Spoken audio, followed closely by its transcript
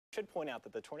Should point out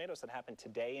that the tornadoes that happened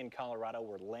today in Colorado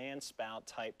were land spout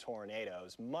type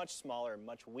tornadoes, much smaller and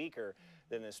much weaker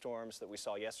than the storms that we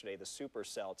saw yesterday, the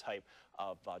supercell type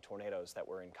of tornadoes that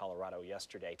were in Colorado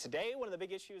yesterday. Today, one of the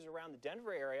big issues around the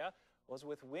Denver area was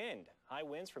with wind. High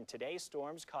winds from today's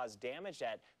storms caused damage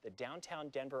at the downtown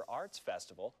Denver Arts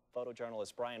Festival.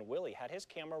 Photojournalist Brian Willey had his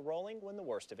camera rolling when the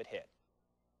worst of it hit.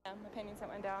 The paintings that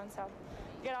went down, so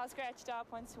you get all scratched up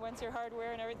once your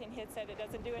hardware and everything hits it. It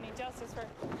doesn't do any justice for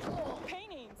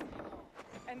paintings.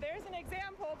 And there's an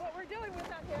example of what we're dealing with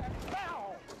out here.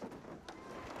 Ow!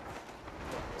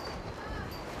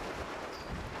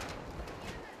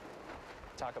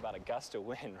 Talk about a gust of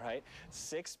wind, right?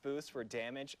 6 booths were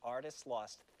damaged. Artists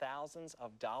lost thousands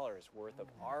of dollars worth of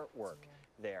artwork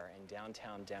there in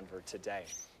downtown Denver today.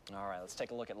 All right, let's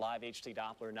take a look at live HD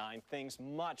Doppler 9. Things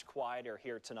much quieter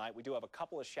here tonight. We do have a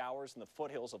couple of showers in the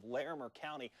foothills of Larimer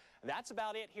County. That's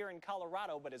about it here in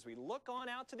Colorado, but as we look on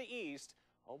out to the east,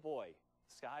 oh boy,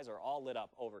 skies are all lit up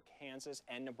over Kansas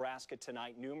and Nebraska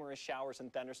tonight. Numerous showers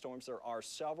and thunderstorms. There are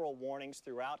several warnings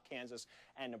throughout Kansas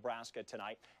and Nebraska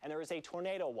tonight. And there is a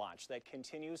tornado watch that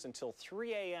continues until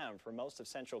 3 a.m. for most of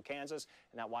central Kansas.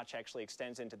 And that watch actually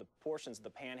extends into the portions of the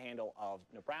panhandle of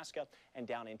Nebraska and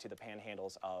down into the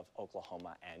panhandles of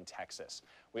Oklahoma and Texas.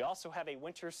 We also have a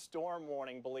winter storm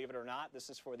warning, believe it or not. This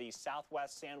is for the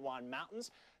southwest San Juan Mountains,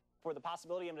 for the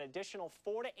possibility of an additional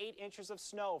 4 to 8 inches of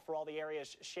snow for all the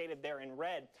areas shaded there in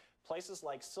red. Places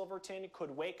like Silverton could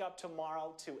wake up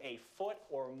tomorrow to a foot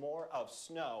or more of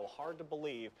snow. Hard to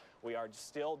believe we are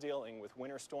still dealing with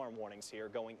winter storm warnings here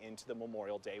going into the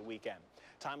Memorial Day weekend.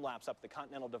 Time lapse up the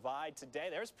Continental Divide today.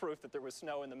 There's proof that there was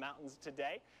snow in the mountains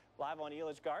today. Live on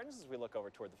Elitch Gardens as we look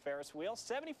over toward the Ferris wheel.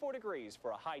 74 degrees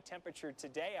for a high temperature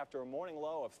today after a morning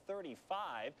low of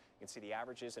 35. You can see the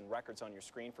averages and records on your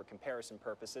screen for comparison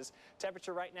purposes.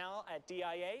 Temperature right now at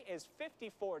DIA is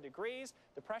 54 degrees.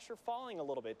 The pressure falling a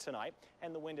little bit tonight,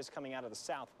 and the wind is coming out of the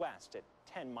southwest at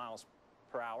 10 miles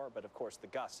per hour, but of course the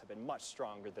gusts have been much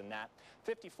stronger than that.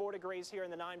 54 degrees here in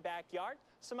the 9 backyard.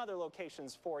 Some other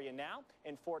locations for you now.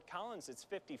 In Fort Collins, it's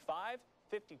 55.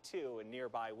 52 in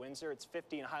nearby Windsor. It's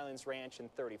 50 in Highlands Ranch and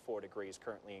 34 degrees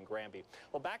currently in Granby.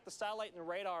 Well, back the satellite and the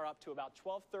radar up to about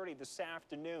 12:30 this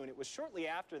afternoon. It was shortly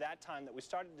after that time that we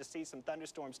started to see some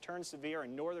thunderstorms turn severe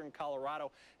in northern Colorado.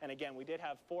 And again, we did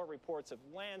have 4 reports of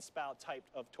land spout type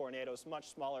of tornadoes,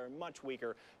 much smaller and much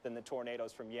weaker than the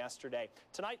tornadoes from yesterday.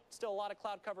 Tonight, still a lot of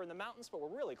cloud cover in the mountains, but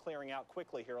we're really clearing out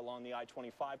quickly here along the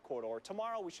I-25 corridor.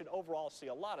 Tomorrow, we should overall see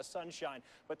a lot of sunshine,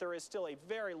 but there is still a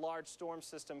very large storm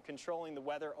system controlling the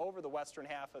weather over the western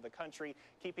half of the country,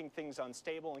 keeping things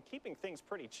unstable and keeping things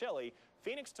pretty chilly.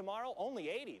 Phoenix tomorrow, only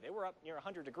 80. They were up near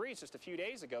 100 degrees just a few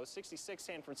days ago. 66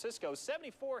 San Francisco,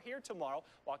 74 here tomorrow,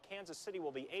 while Kansas City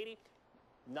will be 80.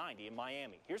 90 in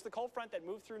Miami. Here's the cold front that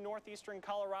moved through northeastern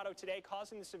Colorado today,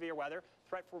 causing the severe weather.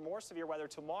 Threat for more severe weather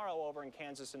tomorrow over in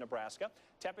Kansas and Nebraska.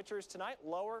 Temperatures tonight,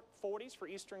 lower 40s for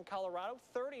eastern Colorado,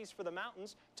 30s for the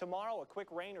mountains. Tomorrow, a quick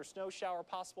rain or snow shower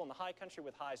possible in the high country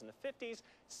with highs in the 50s,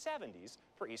 70s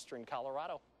for eastern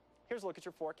Colorado. Here's a look at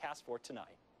your forecast for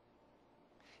tonight.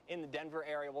 In the Denver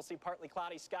area, we'll see partly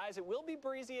cloudy skies. It will be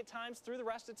breezy at times through the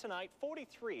rest of tonight,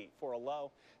 43 for a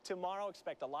low. Tomorrow,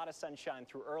 expect a lot of sunshine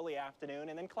through early afternoon,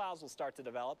 and then clouds will start to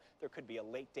develop. There could be a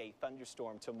late-day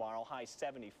thunderstorm tomorrow, high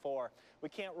 74. We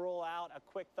can't rule out a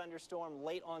quick thunderstorm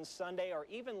late on Sunday or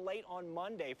even late on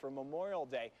Monday for Memorial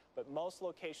Day, but most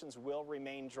locations will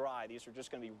remain dry. These are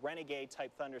just going to be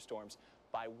renegade-type thunderstorms.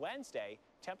 By Wednesday,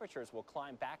 temperatures will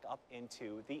climb back up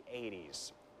into the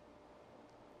 80s.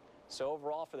 So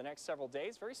overall, for the next several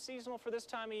days, very seasonal for this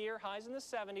time of year. Highs in the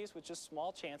 70s with just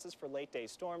small chances for late-day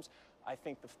storms. I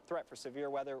think the threat for severe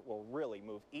weather will really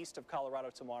move east of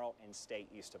Colorado tomorrow and stay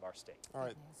east of our state. All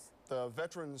right. The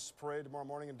Veterans Parade tomorrow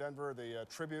morning in Denver, the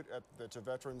tribute to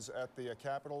veterans at the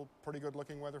Capitol. Pretty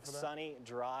good-looking weather for that? Sunny,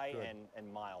 dry,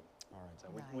 and mild. All right. So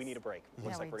we need a break.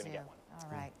 Looks like we're going to get one. All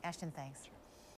right. Ashton, thanks.